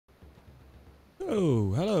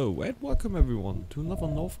Oh, hello and welcome everyone to another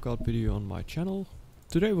Northgard video on my channel.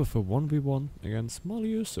 Today with a 1v1 against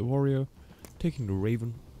Malleus, a warrior, taking the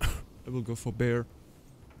Raven. I will go for bear.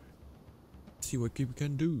 See what we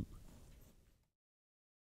can do.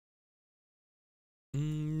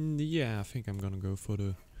 Yeah, I think I'm gonna go for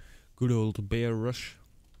the good old bear rush.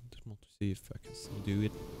 Just want to see if I can still do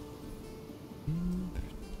it.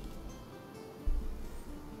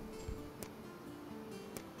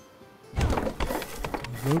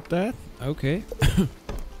 Vote that? Okay.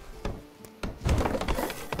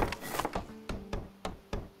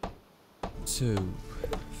 So,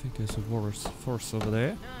 I think there's a force over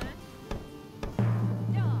there.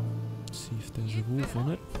 See if there's a wolf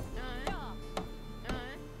on it.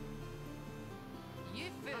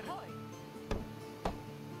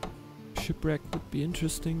 Shipwreck would be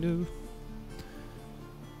interesting though.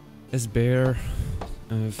 As bear,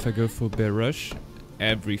 if I go for bear rush,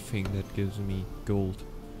 everything that gives me gold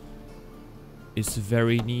is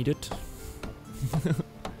very needed.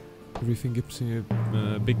 Everything gives me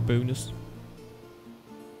a big bonus.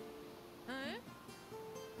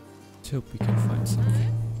 Let's hope we can find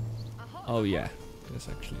something. Oh yeah, there's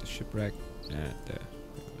actually a shipwreck and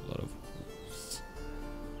a lot of wolves.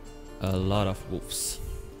 A lot of wolves.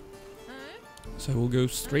 So we'll go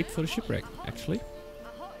straight for the shipwreck, actually.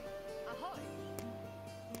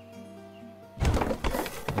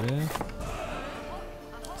 There.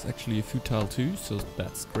 It's actually a futile too, so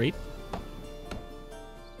that's great.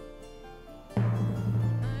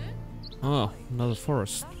 Oh, another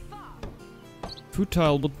forest.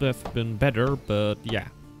 Futile would have been better, but yeah.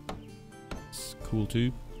 It's cool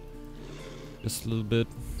too. Just a little bit.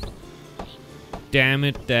 Damn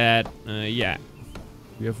it that, yeah.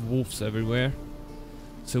 We have wolves everywhere.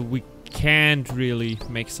 So we can't really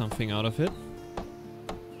make something out of it.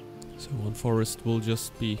 So one forest will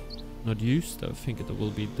just be not used. I think it will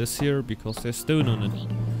be this here because there's stone on it.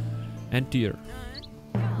 And deer.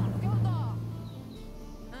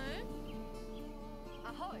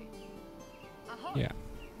 Yeah.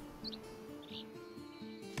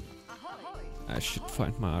 I should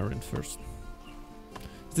find my iron first.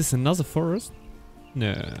 Is this another forest?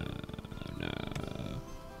 No. No.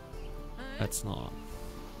 That's not.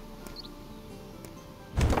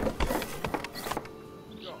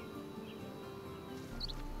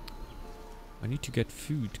 I need to get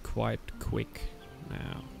food quite quick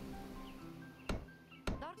now.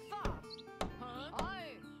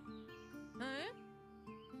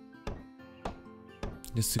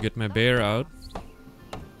 Just to get my bear out.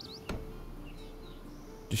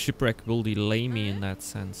 The shipwreck will delay me in that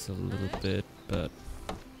sense a little bit, but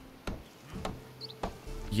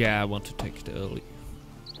yeah, I want to take it early.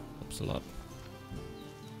 Helps a lot.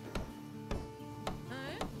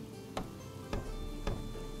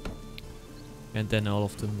 And then all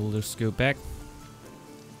of them will just go back.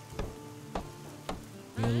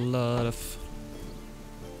 A lot of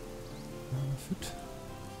food.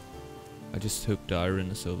 I just hope the iron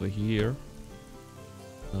is over here,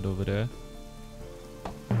 not over there.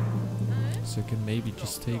 So I can maybe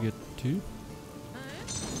just take it too.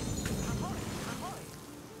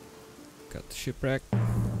 Got the shipwreck.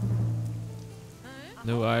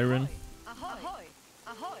 No iron.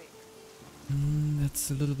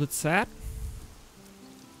 That's a little bit sad.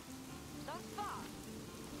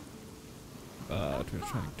 But we're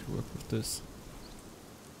trying to work with this.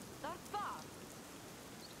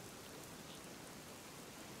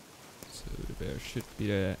 So the bear should be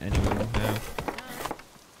there any moment now.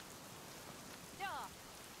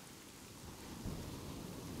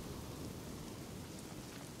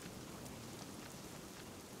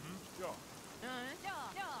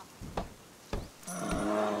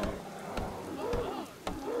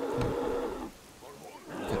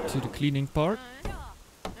 Get to the cleaning part.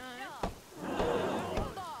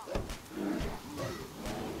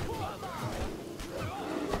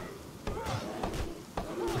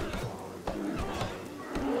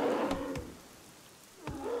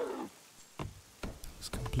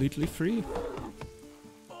 Completely free.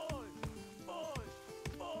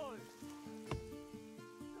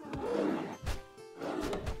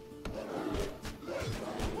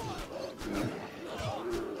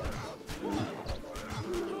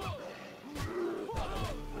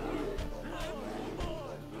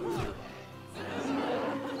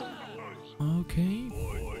 Okay.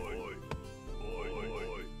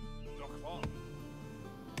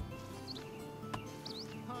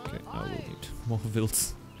 Okay, I will need more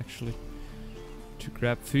wilds actually to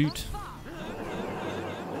grab food.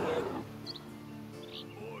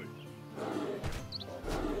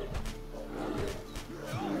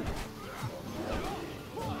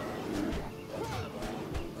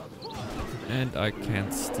 And I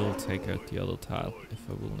can still take out the other tile if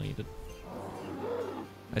I will need it.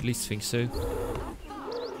 At least think so. I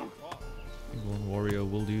think one warrior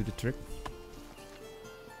will do the trick.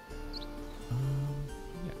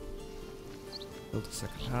 Yeah. Build a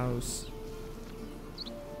second house.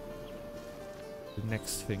 The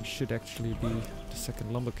next thing should actually be the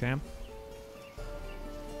second lumber camp.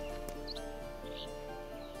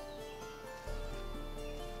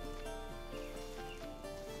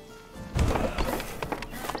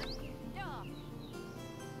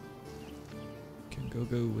 Can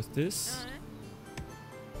go with this.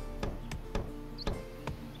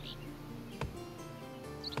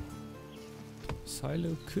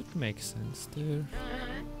 Silo could make sense there.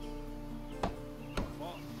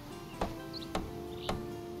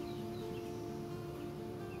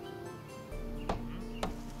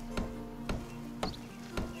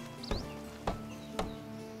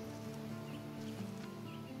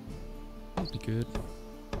 That'd be good.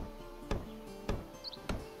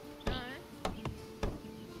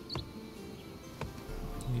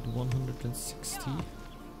 Need 160.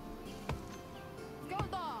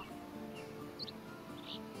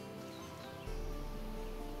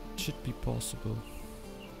 Should be possible.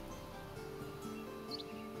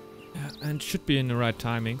 Yeah, and should be in the right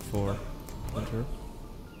timing for winter.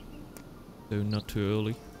 Though not too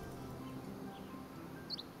early.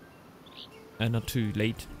 And not too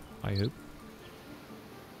late, I hope.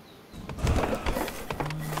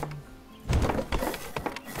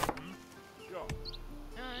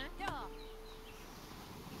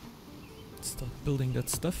 Start building that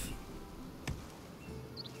stuff.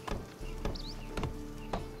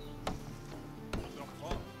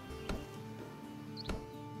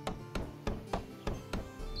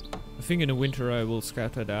 I think in the winter I will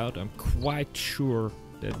scout that out. I'm quite sure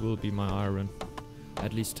that will be my iron.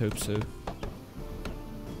 At least hope so.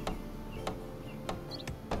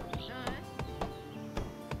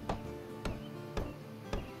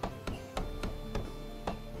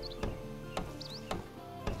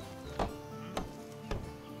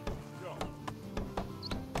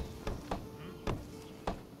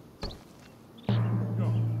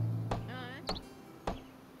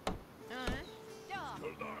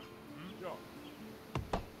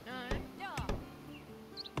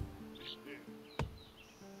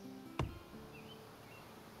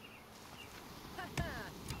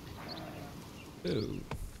 Oh.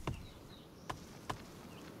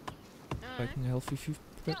 Making healthy food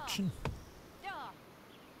production.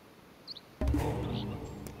 Okay,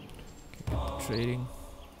 trading.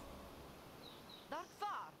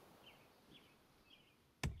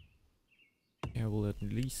 Yeah, we'll at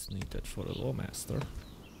least need that for the lawmaster.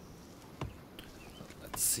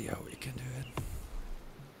 Let's see how we can do it.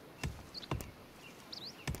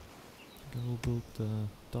 Okay, we'll build the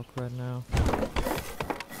dock right now.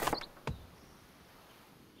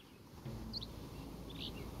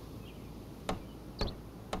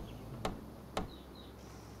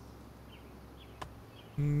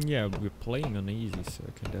 Yeah, we're playing on easy, so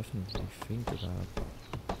I can definitely think about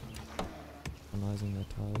analyzing that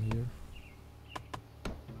tile here.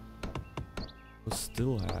 We'll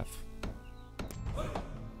still have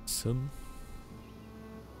some.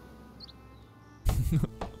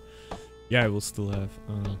 Yeah, I will still have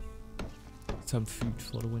some food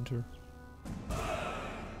for the winter. I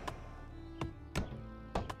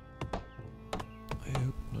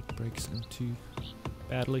hope not breaks in too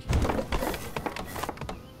badly.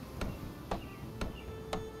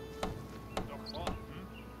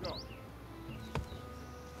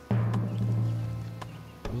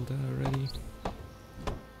 Already.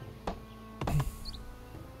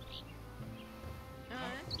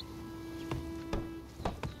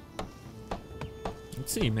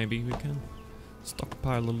 Let's see, maybe we can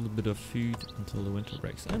stockpile a little bit of food until the winter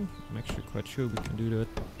breaks in. I'm actually quite sure we can do that.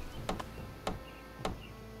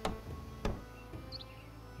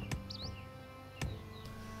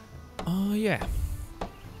 Oh yeah.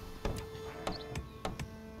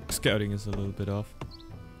 Scouting is a little bit off.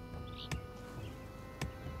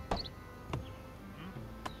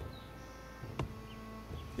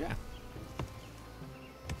 Yeah.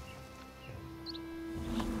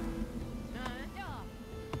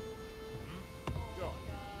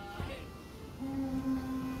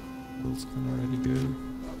 Bills can already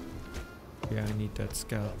go. Yeah, I need that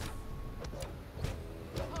scout.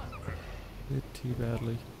 Bit too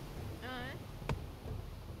badly.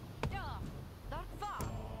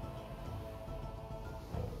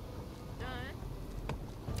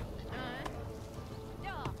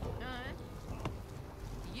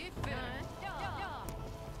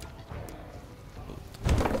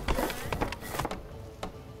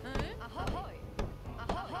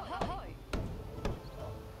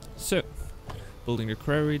 So, building a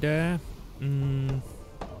quarry there. Wood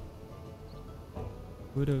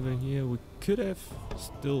over here. We could have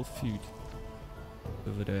still food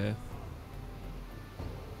over there.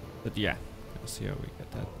 But yeah, I'll see how we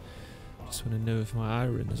get that. Just want to know if my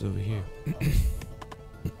iron is over here.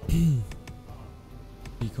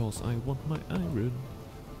 Because I want my iron.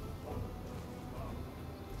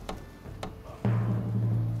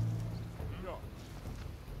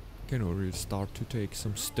 Can already start to take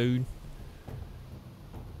some stone.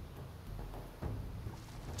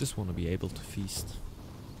 Just want to be able to feast.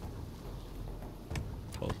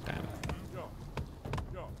 Oh damn.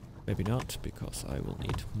 Maybe not, because I will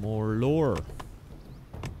need more lore.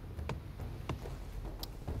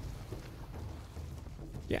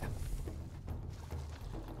 Yeah.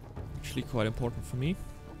 Actually quite important for me.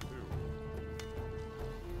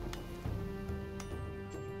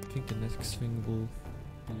 I think the next thing will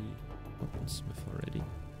be weaponsmith already.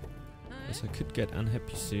 Yes, I could get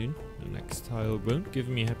unhappy soon. The next tile won't give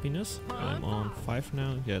me happiness. I'm on 5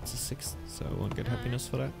 now. Yeah, it's a 6th, so I won't get happiness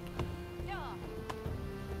for that.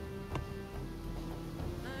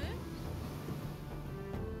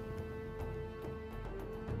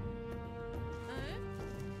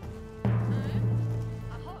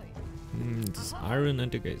 This iron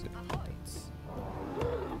and the geyser. That's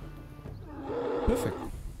perfect.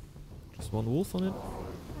 Just one wolf on it.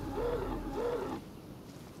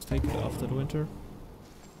 Let's take it after the winter.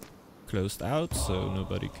 Closed out, so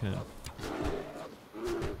nobody can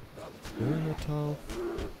burn a tile.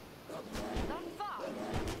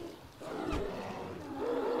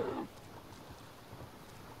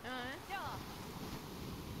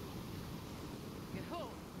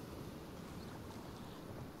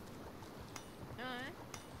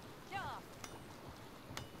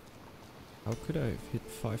 How could I have hit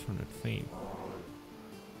 500 fame?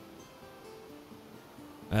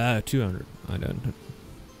 200. I don't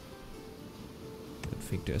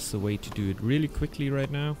think there's a way to do it really quickly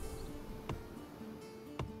right now.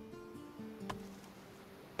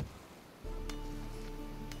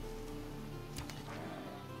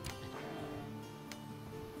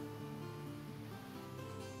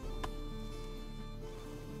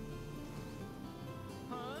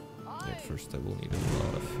 At first I will need a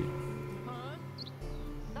lot of food.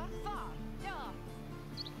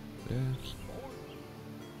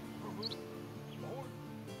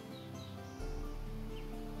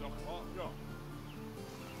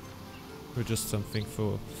 Or just something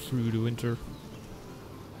for through the winter.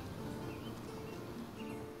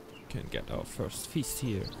 Can get our first feast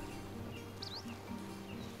here.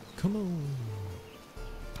 Come on.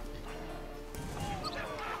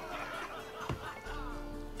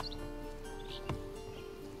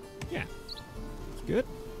 Yeah, it's good.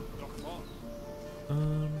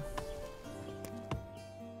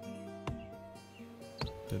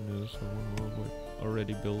 Don't know if one more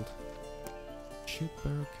already built. Ship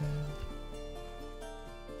barricade.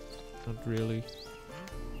 Not really.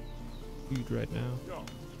 Food right now.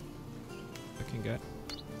 I can get.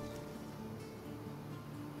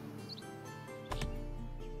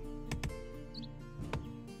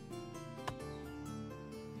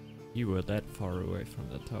 You were that far away from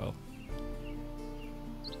the tile.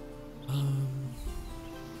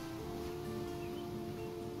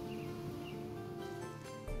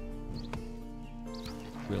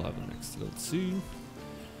 We'll have the next build soon.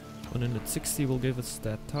 160 will give us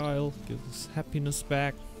that tile, give us happiness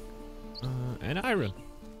back, and iron.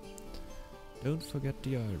 Don't forget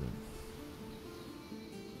the iron.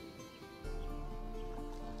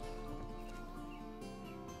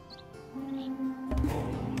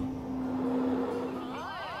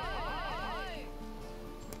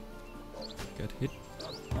 Get hit.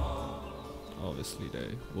 Obviously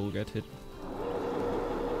they will get hit.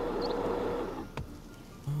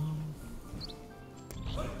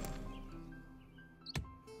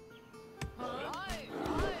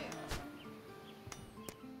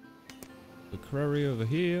 The quarry over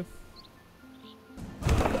here.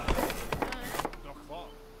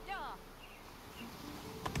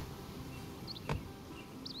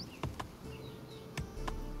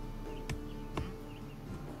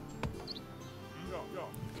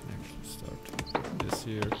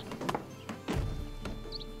 Here.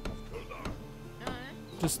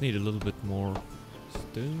 Just need a little bit more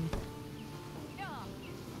stone.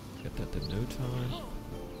 Get that in no time.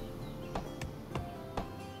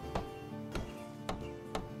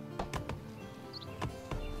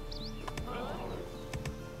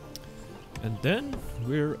 And then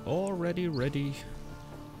we're already ready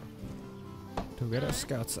to get our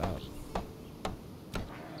scouts out.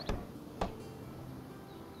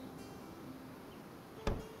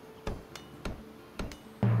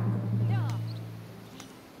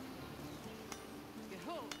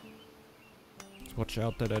 Watch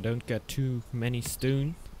out that I don't get too many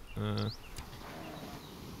stone.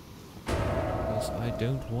 Because I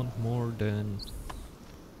don't want more than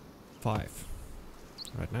 5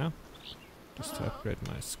 right now. Just to upgrade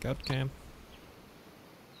my scout camp.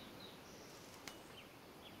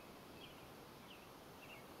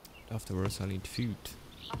 Afterwards I need food.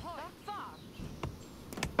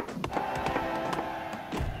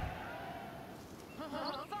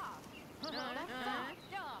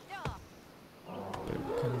 But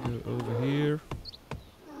we can go over here.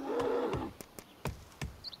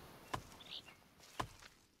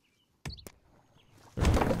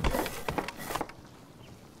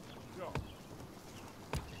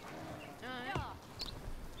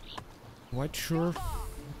 Quite sure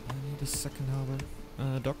I need a second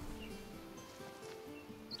harbor dock.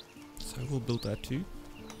 So I will build that too.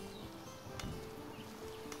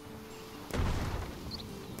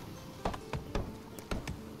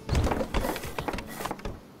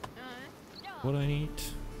 What I need.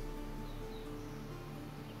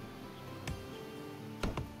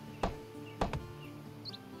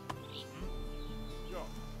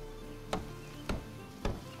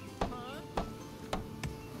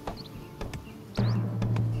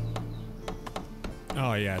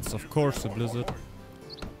 Oh yeah, it's of course a blizzard.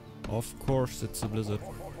 Of course it's a blizzard.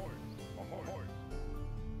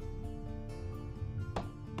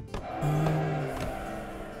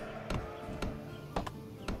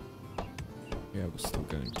 Yeah, we're still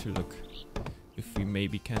going to look if we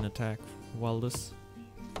maybe can attack Wilders.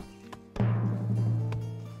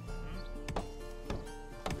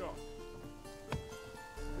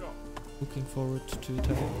 Looking forward to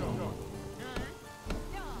attack.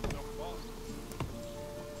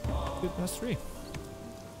 Good mastery.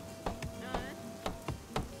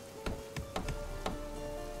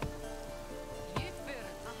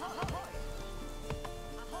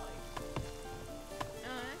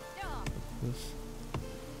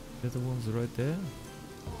 The other ones right there.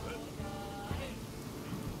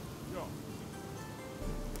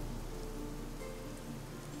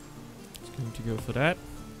 It's going to go for that.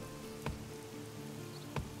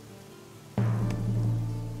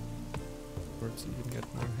 Birds even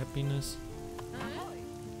get more happiness.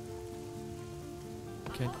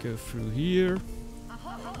 Can't go through here.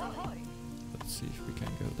 Let's see if we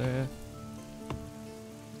can go there.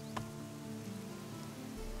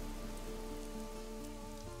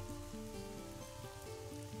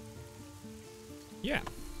 Yeah.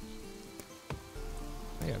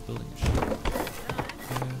 Oh yeah, building a ship.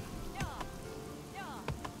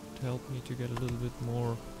 To help me to get a little bit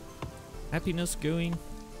more happiness going.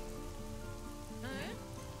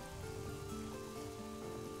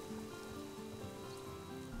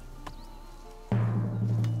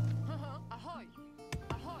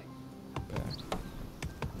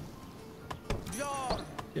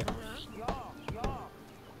 Yeah.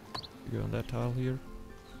 You go on that tile here.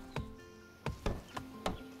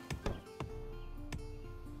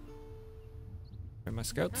 Where are my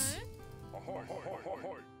scouts?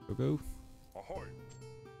 Go go.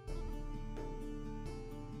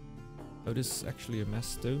 Oh, this is actually a mass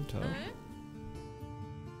stone tile.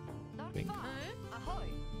 I think.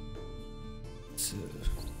 Let's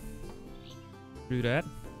do that.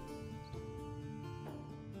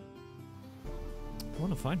 I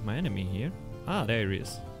want to find my enemy here. Ah, there he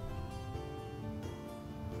is.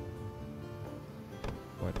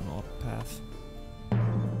 Quite an odd path.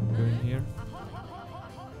 Going here.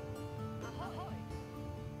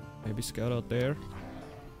 Maybe scout out there.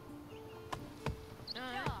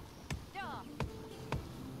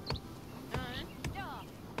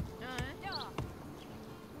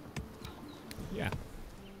 Yeah.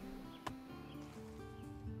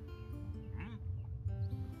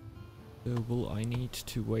 So will I need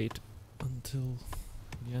to wait until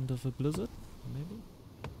the end of a blizzard? Maybe?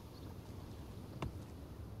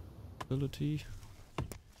 Ability.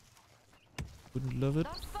 Wouldn't love it.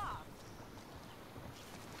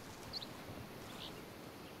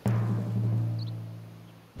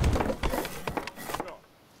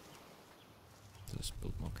 Just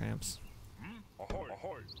build more camps.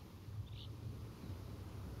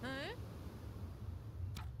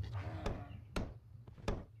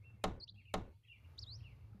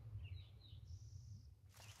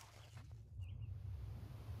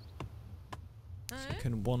 So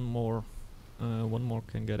can one more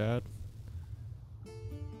can get out.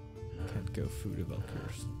 Can't go through the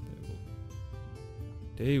Valkyries.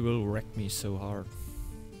 They will wreck me so hard.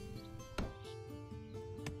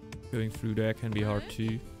 Going through there can be hard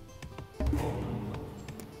too.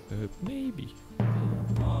 Maybe.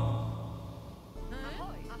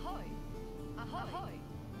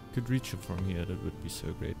 Could reach it from here, that would be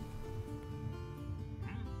so great.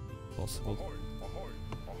 Possible.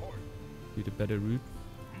 Be the better route.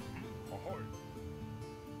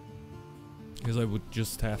 Because I would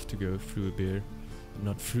just have to go through a bear,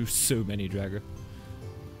 not through so many dragger.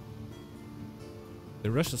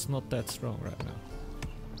 The rush is not that strong right now.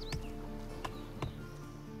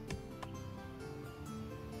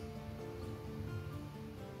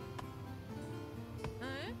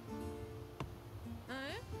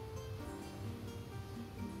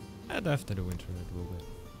 And after the winter it will be.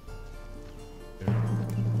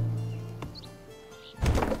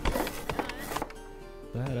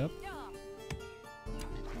 That up.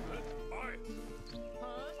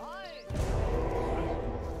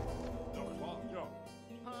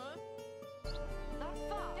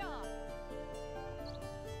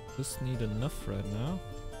 Just need enough right now.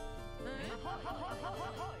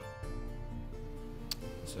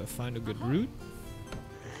 So I find a good route.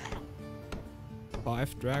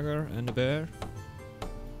 5 dragger and a bear.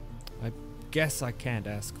 I guess I can't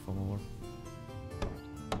ask for more.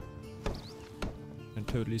 And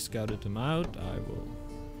totally scouted them out. I will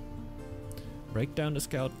break down the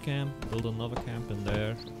scout camp, build another camp in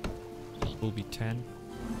there. It will be 10.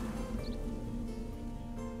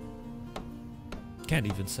 Can't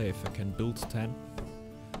even say if I can build 10.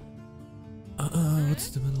 What's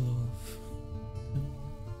the middle of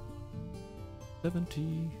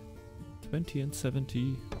 70, 20 and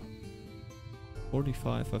 70,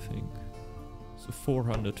 45 I think. So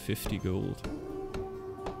 450 gold.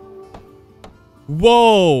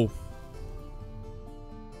 Whoa!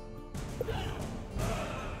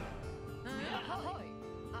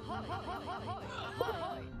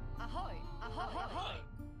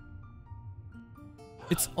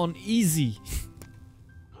 It's on easy.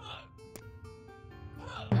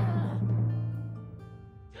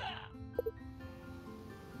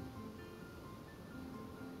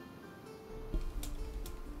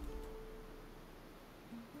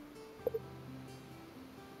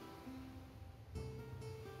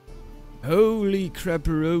 Holy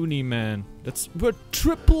crapperoni, man. That's a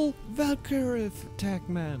triple Valkyrie attack,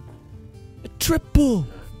 man. A triple!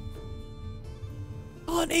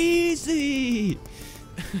 On easy!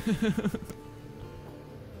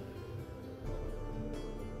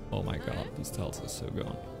 Oh my god, these tiles are so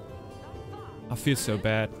gone. I feel so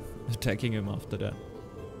bad attacking him after that.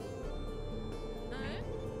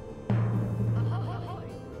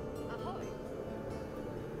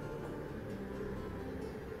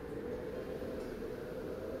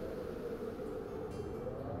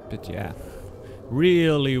 But yeah,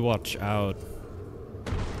 really watch out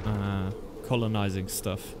colonizing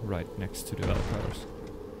stuff right next to the Valkyries.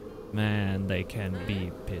 Man, they can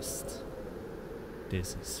be pissed.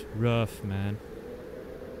 This is rough, man.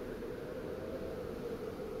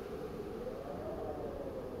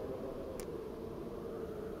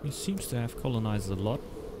 He seems to have colonized a lot.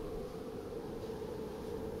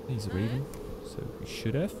 He's raiding, so we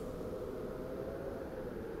should have.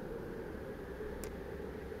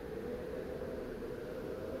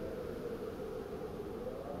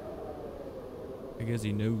 I guess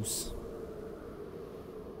he knows.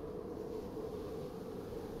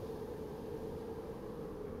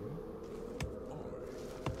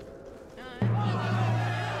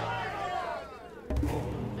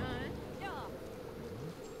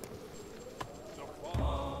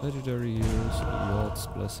 Legendary years, Lord's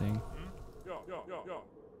blessing.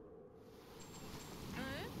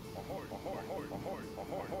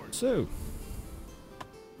 So.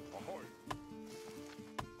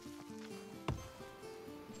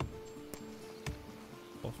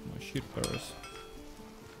 Off my shit barrels.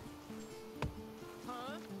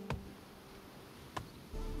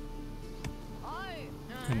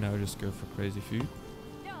 And now just go for crazy food.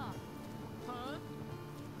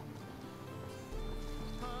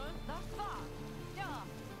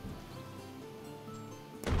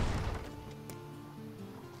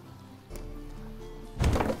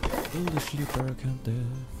 Build a sleeper camp there.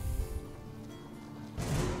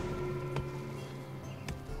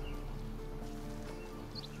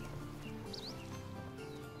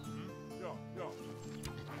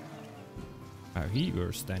 Oh, he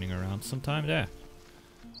were standing around sometime there.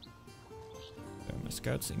 There are my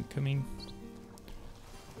scouts incoming.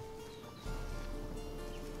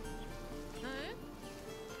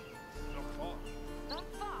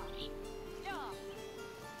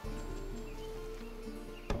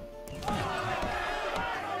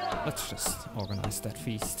 Let's just organize that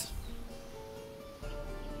feast.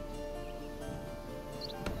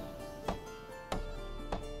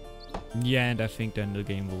 Yeah, and I think then the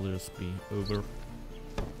game will just be over.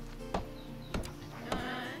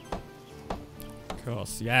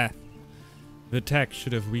 Because, yeah, the attack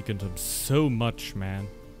should have weakened him so much, man.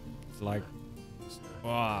 It's like,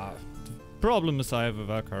 wow. The problem is I have a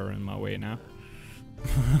Valkyrie in my way now.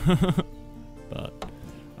 But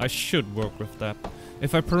I should work with that.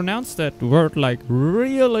 If I pronounce that word like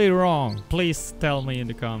really wrong, please tell me in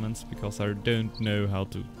the comments, because I don't know how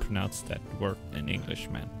to pronounce that word in English,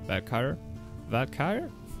 man. Valkyrie? Valkyrie?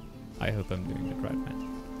 I hope I'm doing it right, man.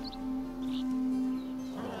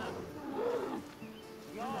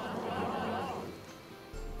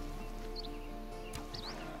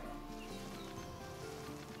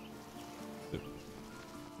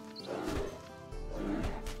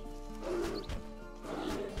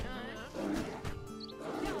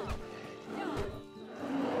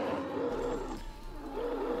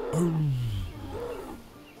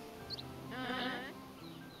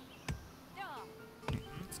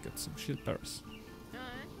 Let's get some shield bearers.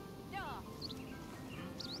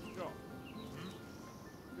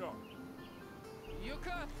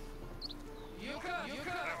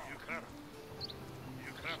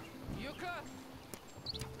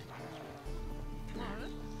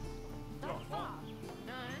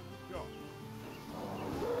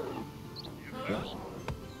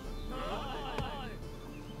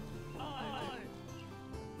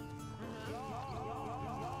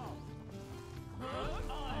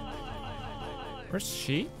 Where's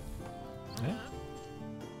she? Yeah.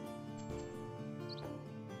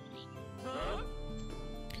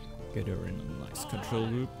 Get her in a nice control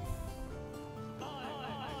group.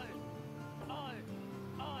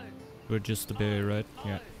 We're just a bit, right?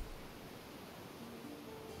 Yeah.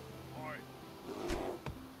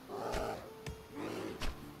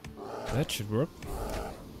 That should work.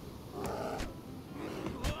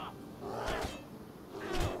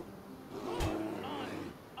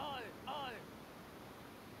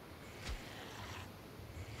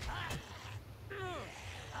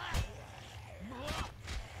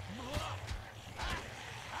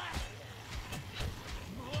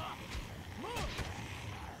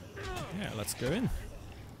 Yeah, let's go in.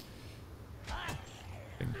 I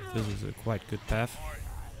think this is a quite good path.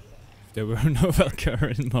 If there were no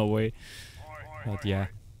Valkyrie in my way. But yeah.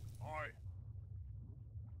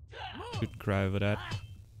 Should cry over that.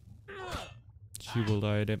 She will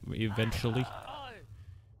die eventually.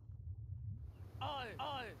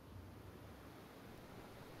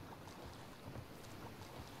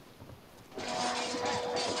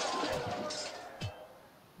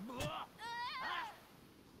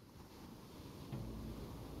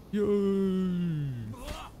 Yay!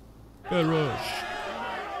 Rush!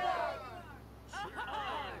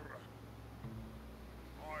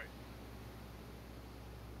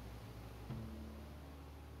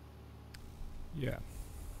 Yeah.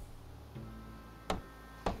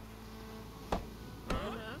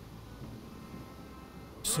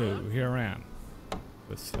 So here I am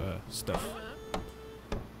with stuff.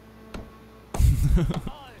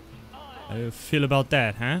 How do you feel about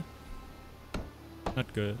that, huh?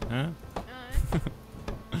 Not good, huh?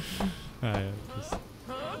 Yeah, just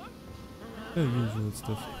the usual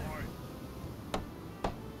stuff.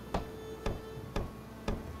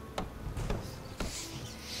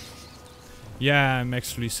 Yeah, I'm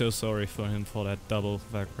actually so sorry for him for that double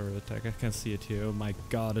Valkyrie attack. I can see it here. Oh my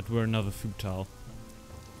god, it were another futile.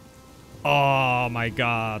 Oh my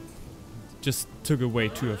god. Just took away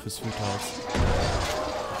 2 of his futiles.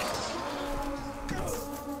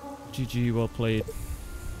 GG, well played.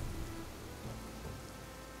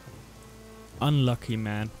 Unlucky,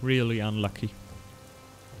 man. Really unlucky.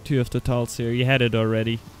 2 of the tiles here. You had it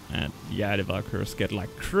already. And yeah, the Valkyries get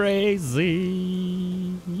like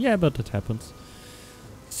crazy. Yeah, but it happens.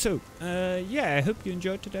 So, yeah, I hope you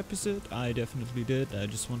enjoyed that episode. I definitely did. I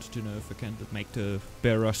just wanted to know if I can make the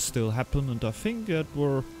bear rush still happen. And I think that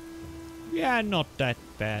were, yeah, not that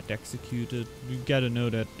bad executed. You gotta know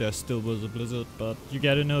that there still was a blizzard, but you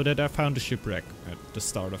gotta know that I found a shipwreck at the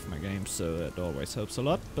start of my game, so it always helps a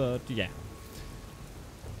lot. But yeah,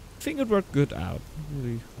 I think it worked good out.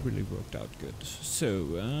 Really worked out good. So,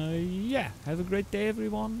 yeah, have a great day,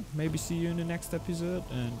 everyone. Maybe see you in the next episode,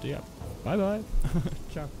 and yeah, bye bye.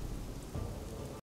 Ciao.